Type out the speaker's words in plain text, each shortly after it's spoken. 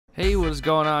Hey, what is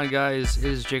going on, guys? It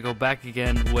is Jacob back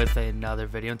again with another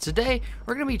video, and today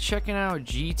we're gonna be checking out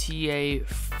GTA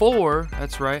 4.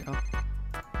 That's right. Oh.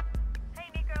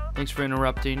 Hey, Nico. Thanks for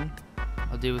interrupting.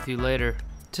 I'll deal with you later.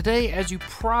 Today, as you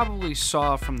probably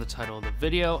saw from the title of the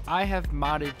video, I have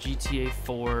modded GTA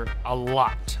 4 a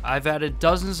lot. I've added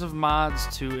dozens of mods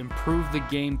to improve the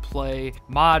gameplay,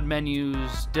 mod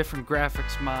menus, different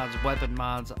graphics mods, weapon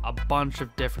mods, a bunch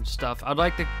of different stuff. I'd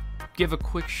like to give a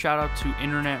quick shout out to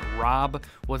Internet Rob.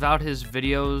 Without his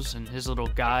videos and his little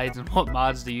guides and what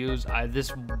mods to use,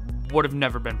 this would have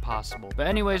never been possible. But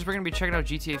anyways, we're gonna be checking out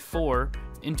GTA 4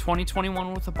 in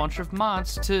 2021 with a bunch of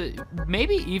mods to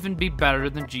maybe even be better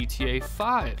than GTA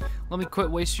 5. Let me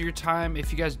quit wasting your time.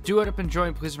 If you guys do end up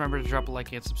enjoying, please remember to drop a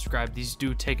like and subscribe. These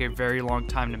do take a very long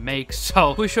time to make,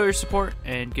 so please show your support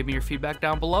and give me your feedback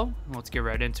down below. Let's get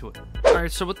right into it.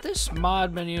 Alright, so with this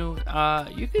mod menu,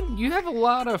 you have a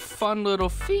lot of fun little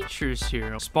features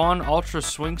here. Spawn Ultra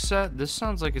Swing Set. This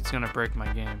sounds like it's gonna break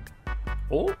my game.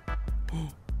 Oh.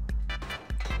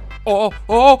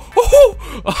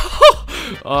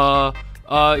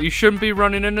 You shouldn't be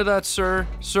running into that, sir.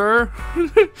 Sir?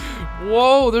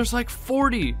 Whoa, there's like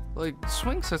 40. Like,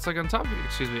 swing sets like on top of you.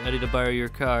 Excuse me, I need to borrow your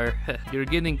car. You're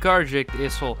getting carjacked,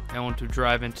 asshole. I want to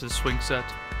drive into the swing set.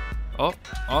 Oh,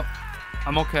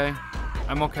 I'm okay.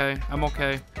 I'm okay.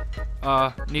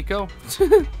 Nico?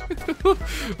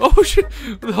 Oh, shit.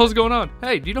 What the hell's going on?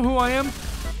 Hey, do you know who I am?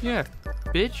 Yeah,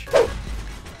 bitch.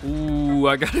 Ooh,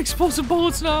 I got explosive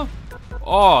bullets now.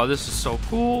 Oh, this is so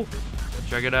cool.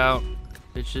 Check it out,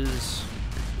 bitches.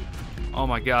 Oh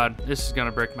my god, this is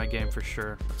gonna break my game for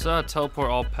sure. Let's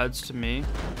teleport all peds to me.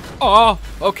 Oh,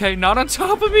 okay, not on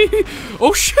top of me.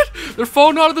 Oh shit, they're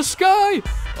falling out of the sky.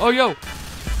 Oh, yo.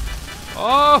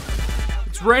 Oh,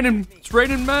 it's raining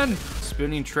men.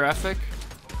 Spinning traffic.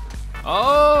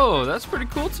 Oh, that's pretty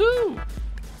cool too.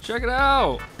 Check it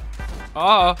out.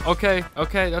 Oh, okay,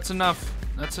 that's enough.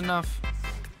 That's enough.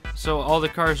 So all the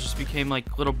cars just became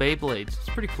like little Beyblades. It's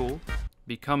pretty cool.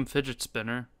 Become fidget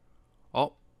spinner.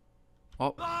 Oh.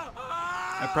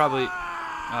 I probably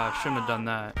shouldn't have done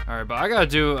that. Alright, but I gotta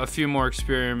do a few more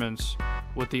experiments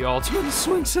with the ultimate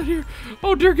swing set here.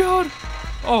 Oh dear god.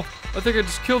 Oh, I think I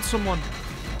just killed someone.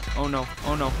 Oh no.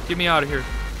 Get me out of here.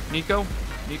 Nico,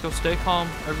 stay calm.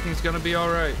 Everything's gonna be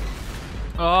alright.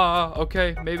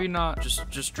 Okay, maybe not.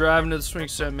 Just driving to the swing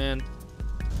set, man.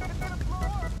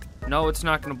 No, it's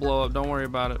not gonna blow up. Don't worry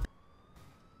about it.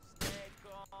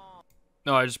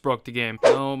 No, I just broke the game.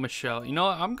 No, Michelle. You know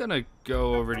what? I'm gonna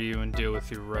go over to you and deal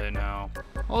with you right now.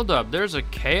 Hold up. There's a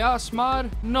chaos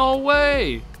mod? No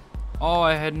way. Oh,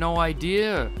 I had no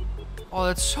idea. Oh,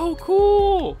 that's so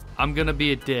cool. I'm gonna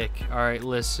be a dick. All right,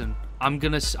 listen. I'm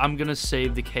gonna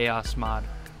save the chaos mod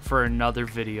for another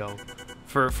video.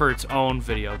 For its own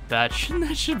video. That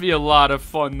should be a lot of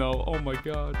fun though. Oh my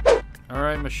god.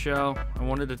 Alright, Michelle, I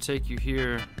wanted to take you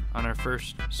here on our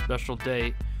first special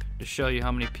date to show you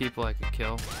how many people I could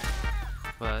kill.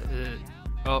 But,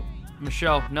 oh,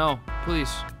 Michelle, no, please.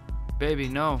 Baby,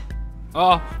 no.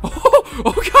 Oh,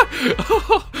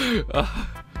 God!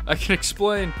 I can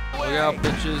explain. Look out,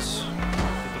 bitches.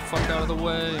 Get the fuck out of the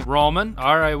way. Roman,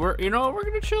 alright, we're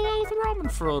gonna chill out with Roman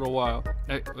for a little while.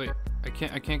 Hey, wait, I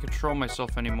can't control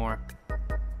myself anymore.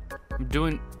 I'm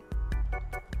doing...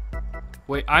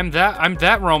 Wait, I'm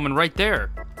that Roman right there.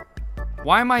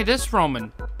 Why am I this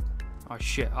Roman? Oh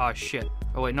shit, Oh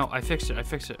wait, no, I fixed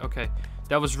it, okay.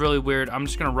 That was really weird. I'm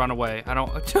just gonna run away.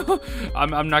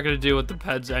 I'm not gonna deal with the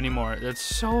peds anymore. That's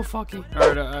so fucking...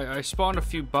 Alright, I spawned a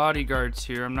few bodyguards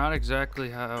here. I'm not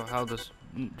exactly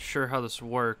sure how this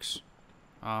works.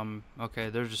 Okay,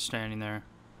 they're just standing there.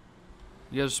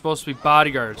 You guys are supposed to be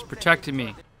bodyguards, protecting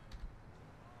me.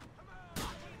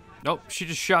 Nope, she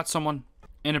just shot someone.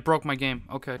 And it broke my game.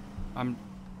 Okay. Can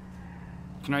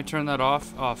I turn that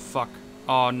off? Oh, fuck.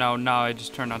 Oh, no, I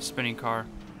just turned on spinning car.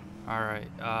 Alright,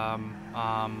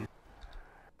 I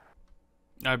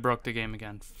broke the game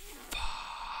again.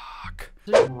 Fuck.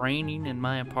 Is it raining in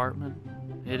my apartment?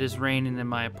 It is raining in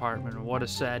my apartment. What a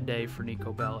sad day for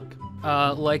Nico Bellic.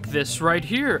 Like this right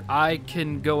here. I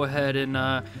can go ahead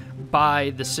and,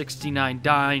 buy the 69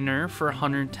 diner for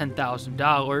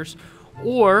 $110,000.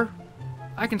 Or...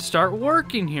 I can start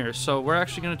working here, so we're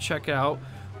actually gonna check out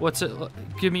what's it.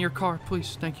 Give me your car,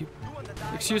 please. Thank you.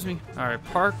 Excuse me. All right,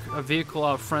 park a vehicle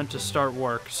out front to start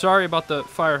work. Sorry about the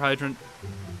fire hydrant.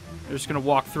 We're just gonna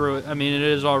walk through it. I mean, it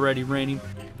is already raining.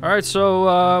 All right,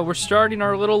 so we're starting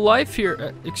our little life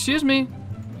here. Excuse me.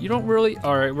 You don't really.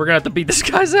 All right, we're gonna have to beat this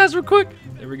guy's ass real quick.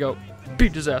 There we go.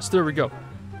 Beat his ass. There we go.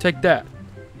 Take that.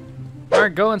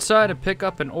 Alright, go inside and pick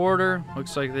up an order.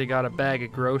 Looks like they got a bag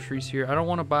of groceries here. I don't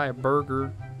want to buy a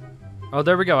burger. Oh,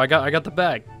 there we go. I got the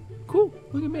bag. Cool.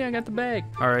 Look at me. I got the bag.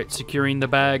 All right, securing the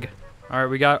bag. All right,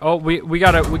 we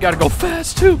gotta go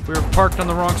fast too. We were parked on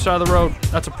the wrong side of the road.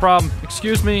 That's a problem.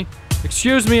 Excuse me.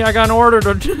 Excuse me. I got an order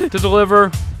to to deliver.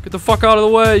 Get the fuck out of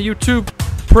the way, you two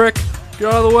prick.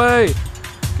 Get out of the way.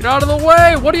 Get out of the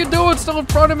way. What are you doing still in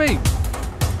front of me?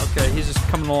 Okay, he's just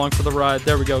coming along for the ride.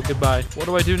 There we go. Goodbye. What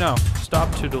do I do now?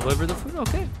 Stop to deliver the food.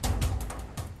 Okay.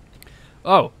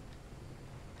 Oh.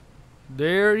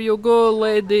 There you go,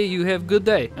 lady. You have a good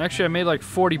day. Actually, I made like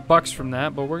 40 bucks from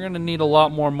that, but we're gonna need a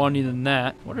lot more money than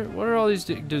that. What are all these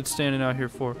dudes standing out here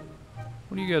for?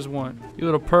 What do you guys want? You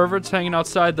little perverts hanging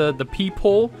outside the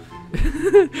peephole?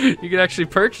 You can actually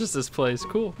purchase this place.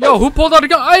 Cool. Yo, who pulled out a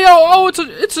gun? Oh,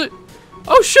 it's a.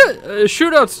 Oh shit!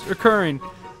 Shootouts occurring.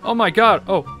 Oh my god.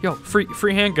 Oh, yo,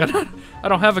 free handgun. I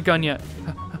don't have a gun yet.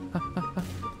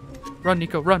 Run,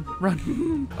 Nico, run.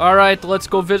 All right, let's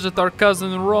go visit our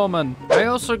cousin Roman. I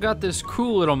also got this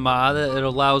cool little mod that it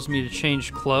allows me to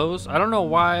change clothes. I don't know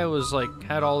why I was like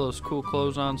had all those cool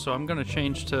clothes on, so I'm gonna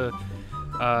change to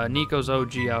Nico's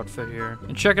OG outfit here.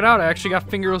 And check it out, I actually got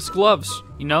fingerless gloves.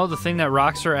 You know, the thing that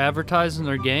Rockstar advertised in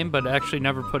their game, but actually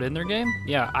never put in their game?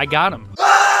 Yeah, I got them.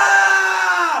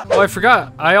 Oh, I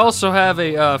forgot. I also have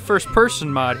a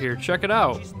first-person mod here. Check it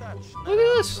out. Look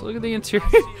at this. Look at the interior.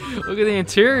 Look at the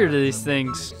interior to these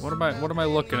things. What am I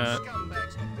looking at?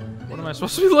 What am I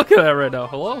supposed to be looking at right now?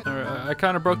 Hello? I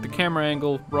kind of broke the camera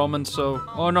angle, Roman, so...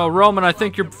 Oh no, Roman, I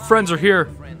think your friends are here.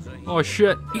 Oh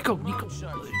shit. Nico,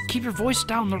 keep your voice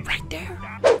down. They're right there.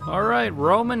 Alright,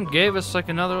 Roman gave us like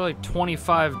another like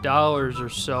 $25 or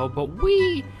so, but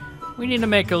we need to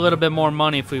make a little bit more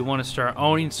money if we want to start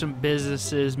owning some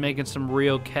businesses, making some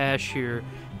real cash here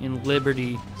in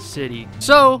Liberty City.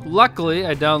 So, luckily,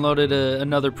 I downloaded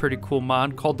another pretty cool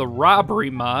mod called the Robbery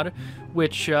mod,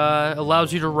 which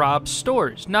allows you to rob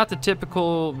stores. Not the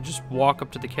typical, just walk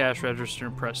up to the cash register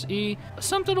and press E.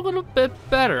 Something a little bit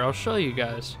better. I'll show you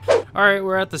guys. All right,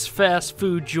 we're at this fast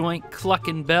food joint,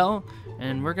 Cluckin' Bell,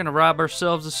 and we're gonna rob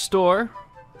ourselves a store.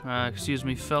 Excuse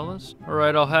me, fellas. All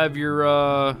right, I'll have your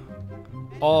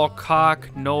all cock,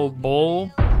 no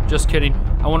bull. Just kidding.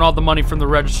 I want all the money from the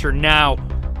register now.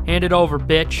 Hand it over,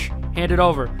 bitch. Hand it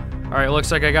over. All right,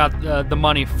 looks like I got the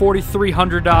money.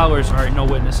 $4,300. All right, no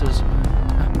witnesses.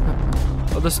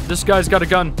 Oh, this guy's got a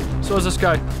gun. So is this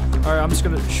guy. All right, I'm just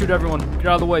gonna shoot everyone. Get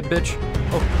out of the way, bitch.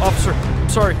 Oh, officer, I'm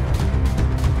sorry.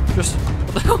 Just,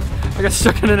 what the hell? I got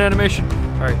stuck in an animation.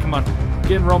 All right, come on.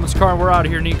 Get in Roman's car and we're out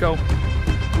of here, Nico.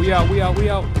 We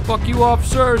out. Fuck you,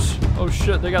 officers. Oh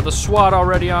shit, they got the SWAT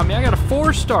already on me. I got a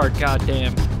 4-star,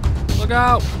 goddamn. Look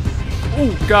out.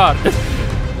 Oh, God.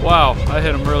 Wow, I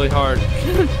hit him really hard.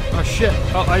 Oh shit.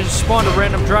 Oh, I just spawned a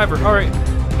random driver. All right,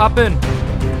 hop in.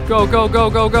 Go.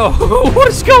 What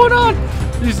is going on?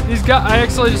 These guys, I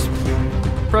actually just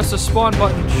pressed the spawn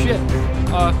button. Shit.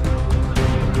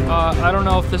 I don't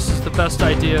know if this is the best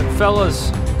idea.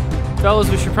 Fellas,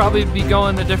 we should probably be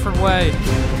going a different way.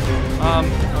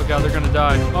 Oh god, they're gonna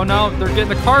die. Oh no, they're getting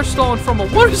the car stolen from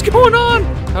them. What is going on?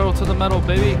 Pedal to the metal,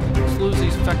 baby. Let's lose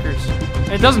these feckers.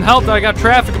 And it doesn't help that I got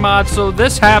traffic mods, so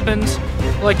this happens.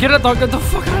 Like, get the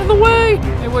fuck out of the way!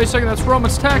 Hey, wait a second, that's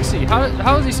Roman's taxi.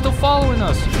 How is he still following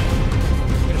us?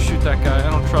 I'm gonna shoot that guy. I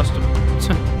don't trust him.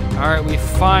 Alright, we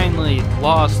finally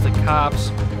lost the cops,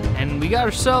 and we got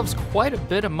ourselves quite a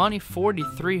bit of money,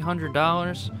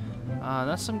 $4,300.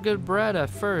 That's some good bread at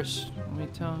first, let me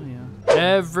tell you.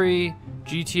 Every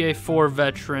GTA 4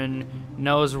 veteran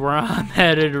knows where I'm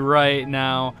headed right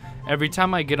now. Every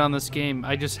time I get on this game,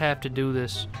 I just have to do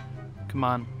this. Come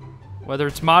on. Whether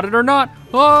it's modded or not.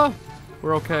 Oh,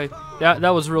 we're okay. That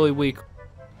was really weak.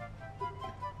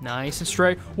 Nice and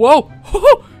straight. Whoa!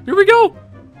 Here we go!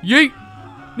 Yeet!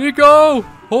 Nico!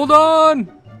 Hold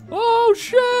on! Oh,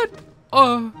 shit!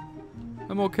 I'm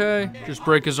okay. Just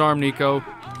break his arm, Nico.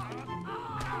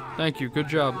 Thank you. Good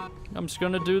job. I'm just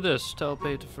gonna do this.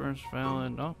 Telepay to first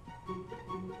valid.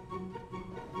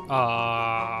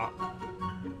 Oh.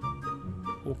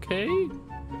 Okay.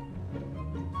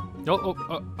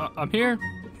 I'm here.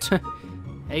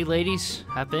 Hey, ladies.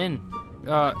 Hop in.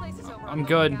 I'm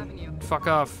good. Fuck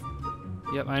off.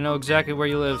 Yep, I know exactly where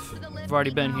you live. I've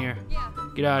already been here.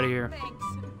 Get out of here.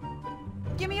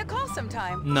 Give me a call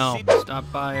sometime. No.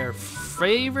 Stop by our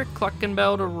favorite Cluckin'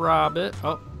 Bell to rob it.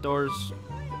 Oh, doors.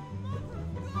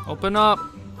 Open up.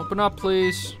 Open up,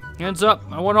 please. Hands up.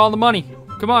 I want all the money.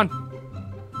 Come on.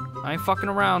 I ain't fucking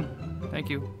around. Thank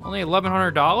you. Only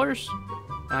 $1,100?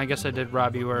 I guess I did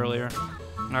rob you earlier.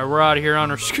 Alright, we're out of here on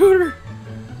our scooter.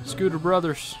 Scooter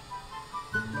Brothers.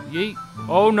 Yeet.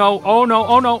 Oh no. Oh no.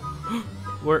 Oh no.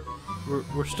 Where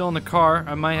we're still in the car.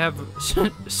 I might have a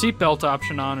seatbelt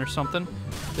option on or something.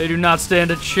 They do not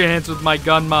stand a chance with my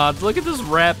gun mods. Look at this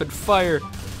rapid fire.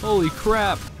 Holy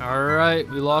crap. Alright,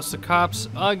 we lost the cops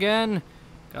again.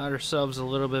 Got ourselves a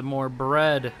little bit more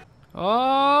bread.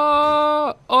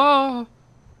 Oh!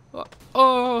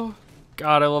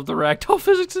 God, I love the ragdoll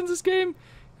physics in this game.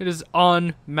 It is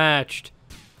unmatched.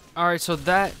 Alright, so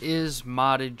that is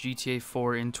modded GTA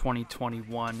 4 in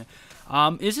 2021.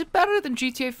 Is it better than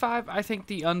GTA 5? I think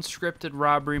the unscripted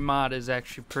robbery mod is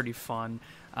actually pretty fun.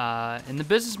 And the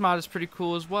business mod is pretty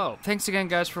cool as well. Thanks again,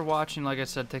 guys, for watching. Like I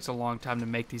said, it takes a long time to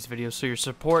make these videos, so your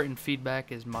support and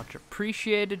feedback is much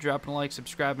appreciated. Dropping a like,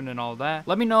 subscribing, and all that.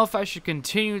 Let me know if I should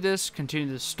continue this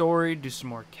story, do some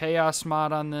more chaos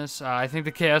mod on this. I think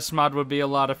the chaos mod would be a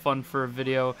lot of fun for a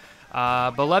video,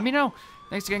 but let me know.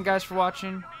 Thanks again, guys, for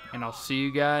watching, and I'll see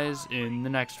you guys in the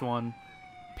next one.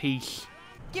 Peace.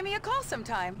 Give me a call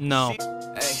sometime. No.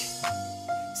 Hey.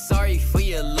 Sorry for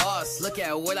your loss. Look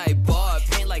at what I bought.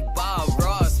 Paint like Bob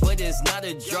Ross, but it's not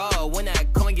a draw. When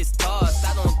that coin gets tossed,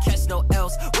 I don't catch no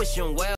else. Wishing well.